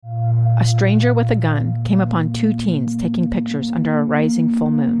a stranger with a gun came upon two teens taking pictures under a rising full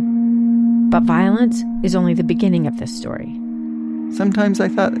moon. But violence is only the beginning of this story. Sometimes I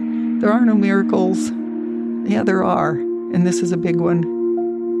thought, there are no miracles. Yeah, there are, and this is a big one.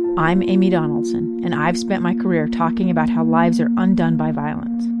 I'm Amy Donaldson, and I've spent my career talking about how lives are undone by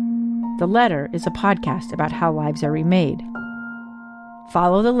violence. The Letter is a podcast about how lives are remade.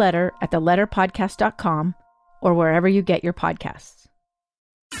 Follow The Letter at theletterpodcast.com or wherever you get your podcasts.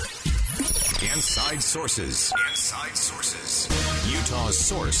 Inside Sources. Inside Sources. Utah's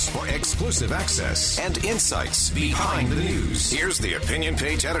source for exclusive access and insights behind the news. Here's the opinion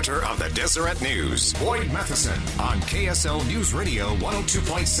page editor of the Deseret News, Boyd Matheson, on KSL News Radio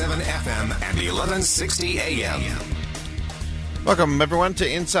 102.7 FM and 1160 AM. Welcome, everyone, to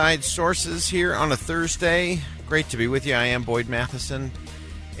Inside Sources here on a Thursday. Great to be with you. I am Boyd Matheson.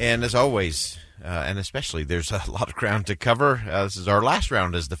 And as always, and especially, there's a lot of ground to cover. This is our last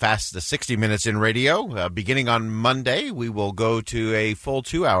round as the 60 Minutes in Radio. Beginning on Monday, we will go to a full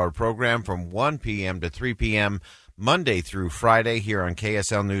 2-hour program from 1 p.m. to 3 p.m. Monday through Friday here on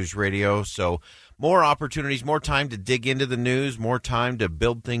KSL News Radio. So more opportunities, more time to dig into the news, more time to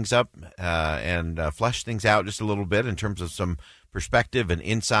build things up and flesh things out just a little bit in terms of some perspective and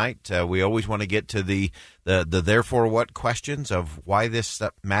insight. We always want to get to the therefore what questions of why this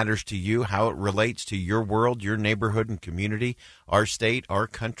matters to you, how it relates to your world, your neighborhood and community, our state, our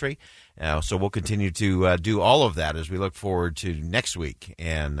country. So we'll continue to do all of that as we look forward to next week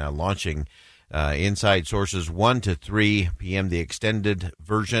and launching Inside Sources 1 to 3 p.m., the extended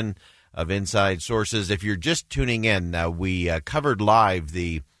version of Inside Sources. If you're just tuning in, we covered live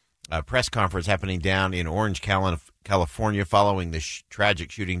the press conference happening down in Orange, California, following the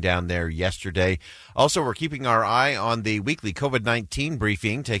tragic shooting down there yesterday. Also, we're keeping our eye on the weekly COVID-19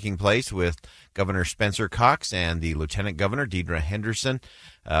 briefing taking place with Governor Spencer Cox and the Lieutenant Governor, Deidre Henderson.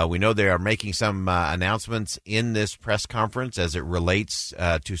 We know they are making some announcements in this press conference as it relates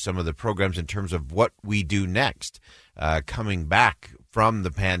to some of the programs in terms of what we do next, coming back from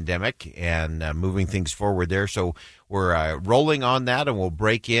the pandemic and moving things forward there. So we're rolling on that, and we'll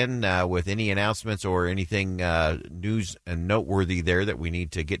break in with any announcements or anything news and noteworthy there that we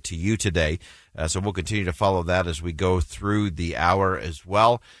need to get to you today. So we'll continue to follow that as we go through the hour as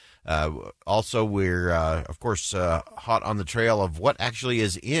well. Also, we're, of course, hot on the trail of what actually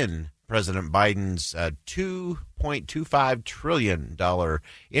is in President Biden's $2.25 trillion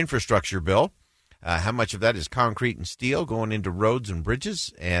infrastructure bill. How much of that is concrete and steel going into roads and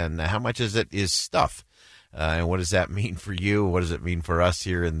bridges, and how much of it is stuff? And what does that mean for you? What does it mean for us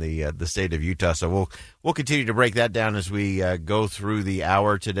here in the state of Utah? So we'll continue to break that down as we go through the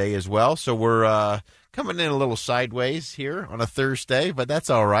hour today as well. So we're coming in a little sideways here on a Thursday, but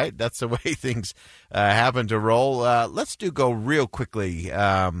that's all right. That's the way things happen to roll. Let's go real quickly.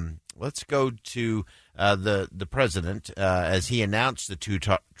 Let's go to the president as he announced the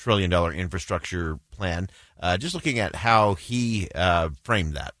 $2 trillion infrastructure plan. Just looking at how he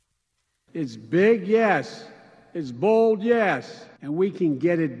framed that. It's big, yes. It's bold, yes. And we can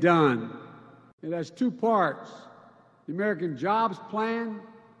get it done. It has two parts: the American Jobs Plan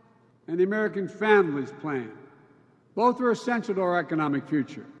and the American Families Plan. Both are essential to our economic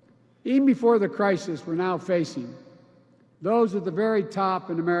future. Even before the crisis we're now facing, those at the very top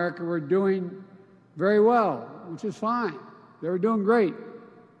in America were doing very well, which is fine. They were doing great.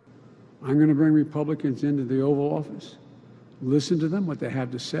 I'm going to bring Republicans into the Oval Office, listen to them, what they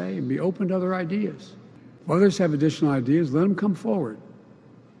have to say, and be open to other ideas. If others have additional ideas, let them come forward.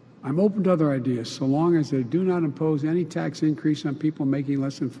 I'm open to other ideas so long as they do not impose any tax increase on people making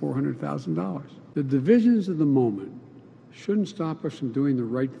less than $400,000. The divisions of the moment shouldn't stop us from doing the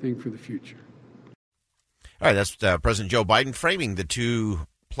right thing for the future. All right, that's President Joe Biden framing the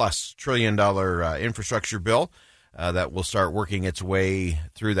 $2+ trillion infrastructure bill that will start working its way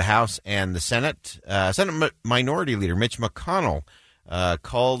through the House and the Senate. Senate Minority Leader Mitch McConnell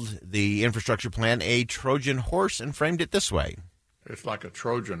called the infrastructure plan a Trojan horse and framed it this way. It's like a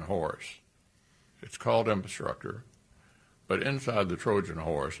Trojan horse. It's called infrastructure, but inside the Trojan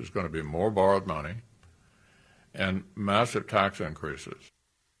horse is going to be more borrowed money and massive tax increases.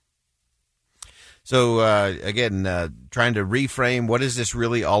 So, again, trying to reframe what is this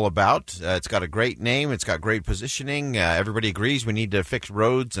really all about. It's got a great name. It's got great positioning. Everybody agrees we need to fix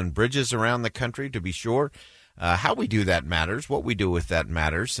roads and bridges around the country, to be sure. How we do that matters. What we do with that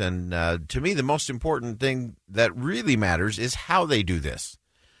matters. And to me, the most important thing that really matters is how they do this.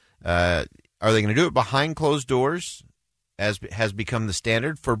 Are they going to do it behind closed doors, as has become the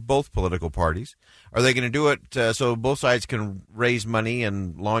standard for both political parties? Are they going to do it so both sides can raise money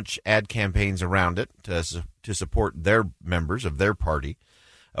and launch ad campaigns around it to support their members of their party?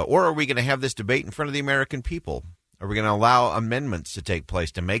 Or are we going to have this debate in front of the American people? Are we going to allow amendments to take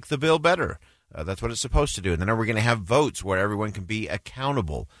place to make the bill better? That's what it's supposed to do. And then are we going to have votes where everyone can be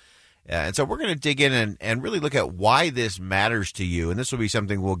accountable? And so we're going to dig in and really look at why this matters to you. And this will be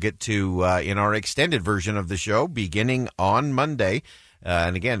something we'll get to in our extended version of the show beginning on Monday.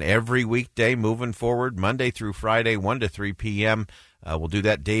 And again, every weekday moving forward, Monday through Friday, 1 to 3 p.m. We'll do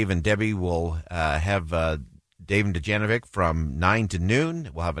that. Dave and Debbie will have Dave and Dejanovic from 9 to noon.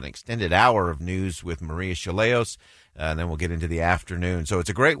 We'll have an extended hour of news with Maria Chaleos, and then we'll get into the afternoon. So it's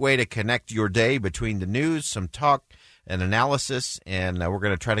a great way to connect your day between the news, some talk, and analysis, and we're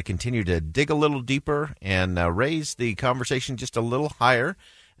going to try to continue to dig a little deeper and raise the conversation just a little higher.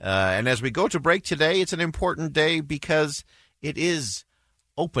 And as we go to break today, it's an important day because it is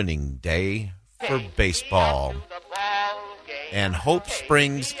opening day for baseball. And hope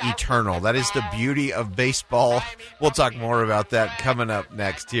springs eternal. That is the beauty of baseball. We'll talk more about that coming up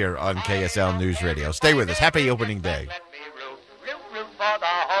next here on KSL News Radio. Stay with us. Happy opening day. Root for the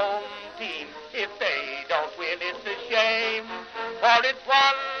home team. If they don't win, it's a shame. For it's 1,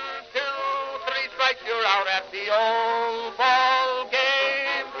 2, 3 strikes, you're out at the old ball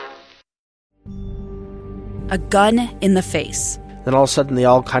game. A gun in the face. Then all of a sudden they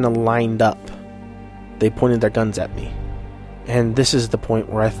all kind of lined up. They pointed their guns at me. And this is the point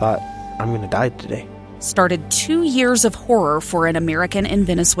where I thought, I'm going to die today. Started 2 years of horror for an American in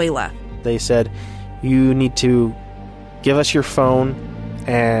Venezuela. They said, you need to give us your phone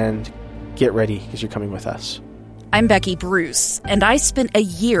and get ready because you're coming with us. I'm Becky Bruce, and I spent a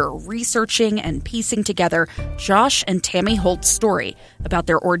year researching and piecing together Josh and Tammy Holt's story about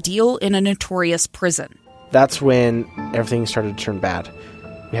their ordeal in a notorious prison. That's when everything started to turn bad.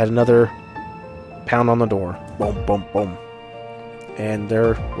 We had another pound on the door. Boom, boom, boom. And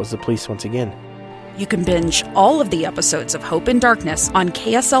there was the police once again. You can binge all of the episodes of Hope in Darkness on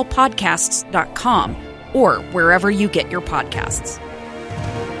KSLPodcasts.com or wherever you get your podcasts.